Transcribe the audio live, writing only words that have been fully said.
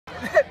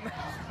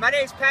My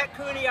name is Pat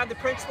Cooney. I'm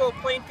the principal of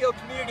Plainfield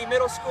Community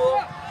Middle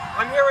School.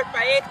 I'm here with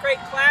my 8th grade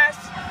class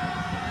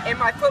and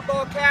my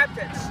football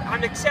captains.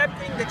 I'm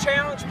accepting the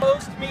challenge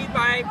posed to me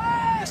by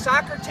the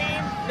soccer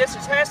team,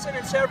 Mrs. Hessen,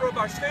 and several of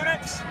our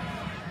students.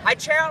 I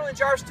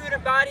challenge our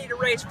student body to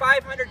raise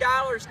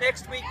 $500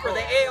 next week for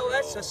the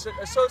ALS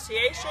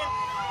Association.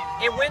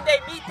 And when they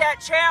meet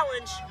that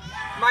challenge,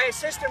 my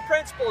assistant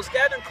principals,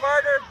 Devin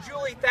Carter,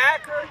 Julie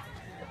Thacker,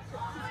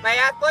 my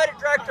athletic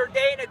director,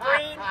 Dana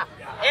Green,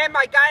 and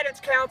my guidance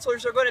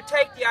counselors are going to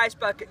take the Ice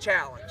Bucket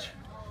Challenge.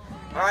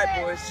 All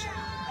right, boys.